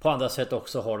på andra sätt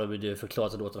också har de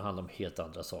förklarat att låten handlar om helt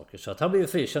andra saker. Så att han blev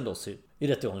frikänd då i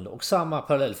rättegången då. Och samma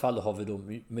parallellfall då har vi då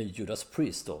med Judas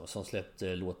Priest då, som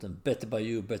släppte låten Better By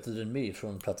You, Better Than Me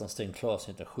från plattan Stained Class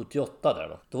 1978 där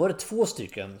då. Då var det 2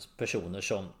 stycken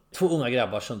personer, 2 unga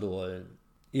grabbar som då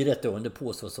i rättegången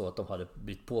påstås så att de hade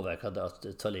blivit påverkade att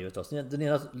ta livet av sig.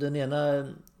 Den ena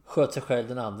sköt sig själv,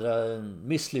 den andra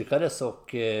misslyckades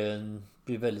och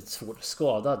blev väldigt svårt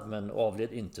skadad, men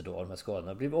avled inte då av de här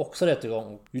skadorna. Blev också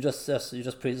rättegång. Judas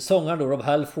Priest, sångaren då Rob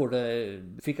Halford,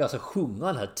 fick alltså sjunga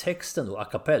den här texten då a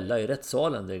cappella i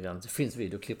rättssalen. Det finns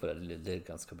videoklipp på det är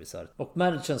ganska bisarrt. Och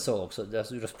managern sa också,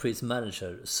 Judas Priest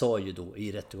manager sa ju då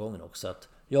i rättegången också att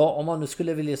ja, om man nu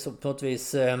skulle vilja på något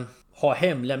vis ha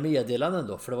hemliga meddelanden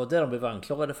då, för det var det de blev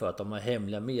anklagade för, att de har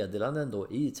hemliga meddelanden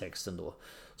då i texten då.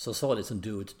 Så sa liksom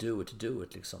do it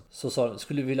liksom. Så sa de,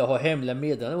 skulle vi vilja ha hemliga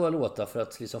meddelanden i våra låtar för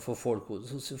att liksom få folk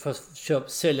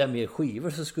att sälja mer skivor,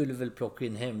 så skulle vi väl plocka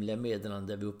in hemliga meddelanden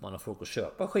där vi uppmanar folk att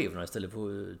köpa skivorna istället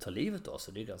för att ta livet av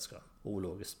sig. Det är ganska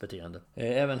ologiskt beteende.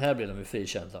 Även här blev de ju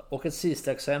frikända. Och ett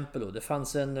sista exempel då, det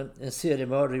fanns en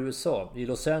seriemördare i USA, i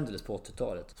Los Angeles på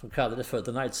 80-talet, som kallades för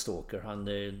The Night Stalker. Han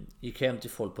gick hem till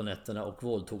folk på nätterna och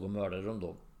våldtog och mördade dem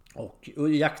då. Och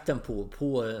i jakten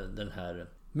på den här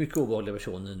mycket obehagliga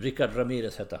personen, Richard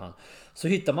Ramirez hette han, så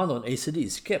hittar man då en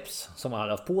AC/DC-keps som han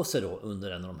hade haft på sig då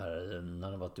under en av de här, när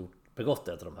han var begått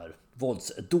ett av de här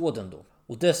våldsdåden då.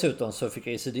 Och dessutom så fick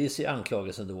AC/DC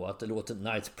anklagelsen då att låten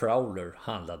Night Prowler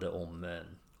handlade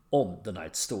om The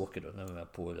Night Stalker då, när vi var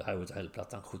på Highway to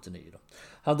Hell-plattan 79 då.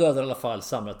 Han dödade i alla fall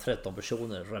samlat 13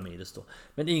 personer, Ramirez då.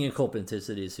 Men ingen koppling till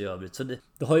AC/DC i övrigt. Så det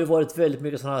har ju varit väldigt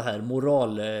mycket sådana här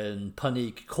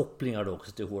moralpanikkopplingar då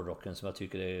också till hårdrocken, som jag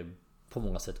tycker är på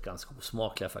många sätt ganska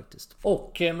osmakliga faktiskt.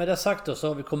 Och med det sagt då, så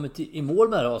har vi kommit i mål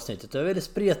med det här avsnittet. Det var väldigt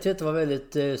spretigt, det var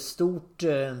väldigt svårt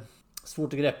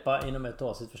att greppa inom ett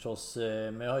avsnitt förstås.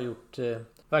 Men jag har gjort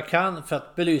vad jag kan för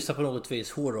att belysa på något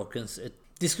vis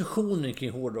diskussionen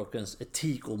kring hårdrockens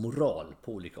etik och moral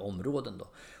på olika områden då.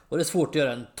 Och det är svårt att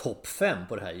göra en topp 5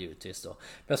 på det här givetvis då. Men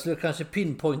jag skulle kanske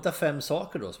pinpointa 5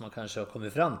 saker då som man kanske har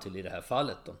kommit fram till i det här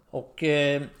fallet då. Och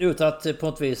utan att på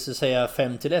något vis säga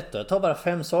 5-1 då. Jag tar bara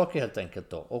 5 saker helt enkelt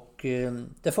då. Och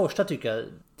det första tycker jag,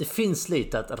 det finns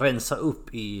lite att rensa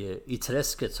upp i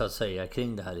träsket så att säga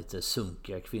kring det här lite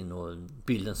sunkiga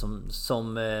kvinnobilden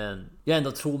som jag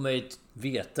ändå tror mig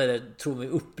veta, eller tror mig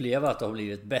uppleva att det har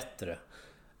blivit bättre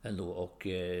ändå, och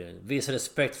visa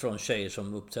respekt från tjejer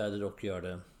som uppträder och gör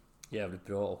det jävligt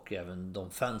bra, och även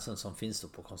de fansen som finns då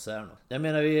på konserterna. Jag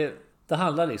menar, det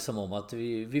handlar liksom om att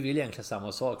vi vill egentligen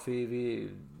samma sak. Vi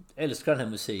älskar den här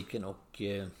musiken och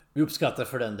vi uppskattar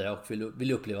för den där och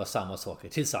vill uppleva samma saker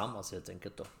tillsammans helt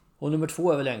enkelt då. Och nummer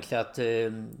 2 är väl egentligen att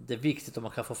det är viktigt om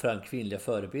man kan få fram kvinnliga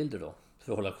förebilder då.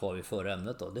 för att hålla kvar vid förra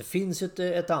ämnet då. Det finns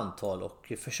ju ett antal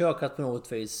och försök att på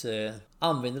något vis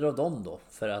använda av dem då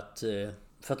för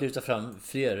att lyfta fram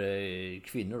fler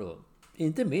kvinnor då.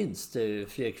 Inte minst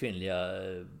fler kvinnliga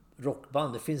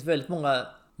rockband. Det finns väldigt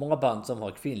många band som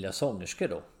har kvinnliga sångerskor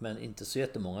då, men inte så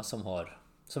jättemånga som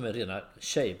är rena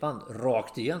tjejband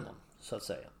rakt igenom så att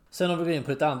säga. Sen om vi går in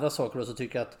på lite andra saker då, så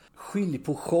tycker jag att skilj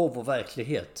på show och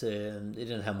verklighet i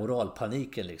den här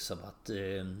moralpaniken liksom. Att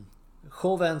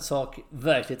show är en sak,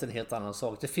 verklighet är en helt annan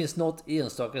sak. Det finns något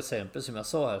enstaka exempel som jag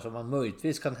sa här som man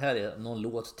möjligtvis kan här någon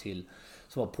låt till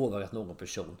som har påverkat någon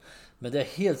person. Men det är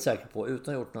jag helt säker på, utan att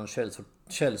ha gjort någon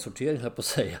källsortering, höll på att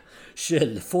säga,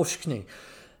 källforskning,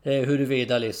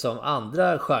 huruvida liksom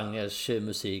andra genres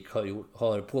musik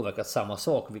har påverkat samma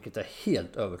sak, vilket jag är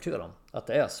helt övertygad om att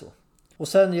det är så. Och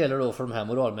sen gäller det då för de här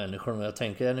moralmänniskorna, jag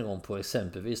tänker en gång på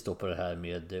exempelvis då på det här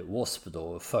med W.A.S.P.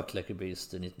 då, Fuck Like a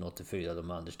Beast 1984,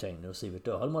 de Anders Tegner och Sivert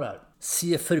Öholm och det här.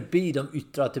 Se förbi de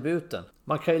yttre attributen.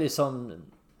 Man kan ju liksom,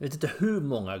 jag vet inte hur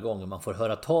många gånger man får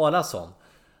höra talas om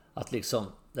att liksom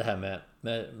det här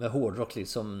med hårdrock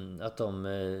liksom, att de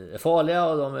är farliga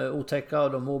och de är otäcka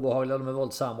och de är obehagliga och de är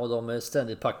våldsamma och de är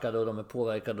ständigt packade och de är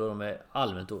påverkade och de är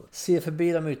allmänt se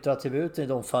förbi de yttre attributen i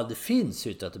de fall det finns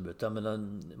yttre attribut.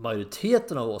 Men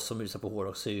majoriteten av oss som lyssnar på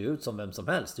hårdrock ser ju ut som vem som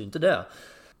helst, det är ju inte det.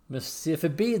 Men se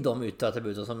förbi de yttre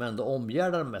attributen som ändå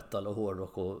omgärdar metal och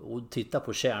hårdrock och titta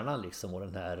på kärnan liksom, och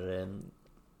den här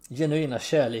genuina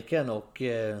kärleken och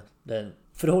den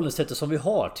förhållningssättet som vi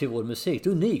har till vår musik. Det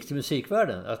är unikt i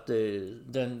musikvärlden att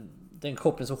den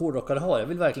koppling som hårdrockare har, jag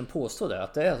vill verkligen påstå det,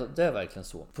 att det är verkligen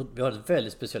så. Vi har en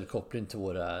väldigt speciell koppling till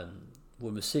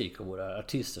vår musik och våra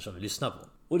artister som vi lyssnar på.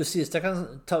 Och det sista jag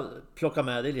kan plocka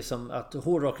med är liksom att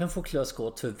hårdrocken får klä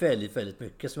skott för väldigt, väldigt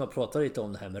mycket, som jag pratar lite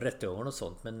om det här med rättegången och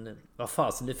sånt. Men vad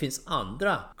fasen, det finns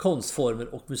andra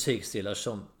konstformer och musikstilar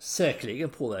som säkerligen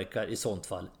påverkar i sånt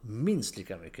fall minst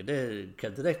lika mycket. Det kan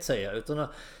jag direkt säga. Utan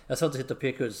jag ska inte sitta och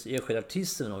peka ut enskilda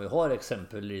artister, men om vi har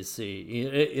exempelvis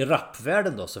i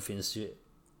rapvärlden då, så finns ju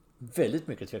väldigt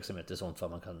mycket tveksamhet i sånt fall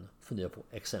man kan fundera på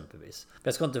exempelvis.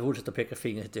 Jag ska inte fortsätta peka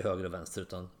fingret till höger och vänster,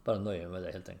 utan bara nöja mig med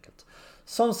det helt enkelt.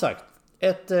 Som sagt,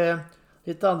 ett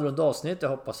lite annorlunda avsnitt. Jag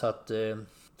hoppas att, som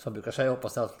jag brukar säga, jag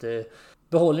hoppas att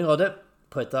behållning av det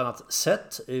på ett annat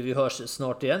sätt. Vi hörs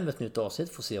snart igen med ett nytt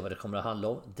avsnitt. Får se vad det kommer att handla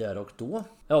om där och då.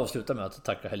 Jag avslutar med att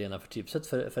tacka Helena för tipset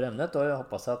för ämnet, och jag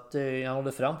hoppas att jag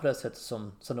håller fram på det sättet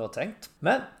som du har tänkt.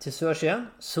 Men tills vi hörs igen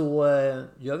så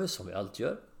gör vi som vi alltid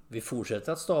gör. Vi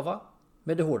fortsätter att stava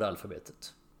med det hårda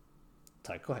alfabetet.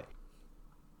 Tack och hej.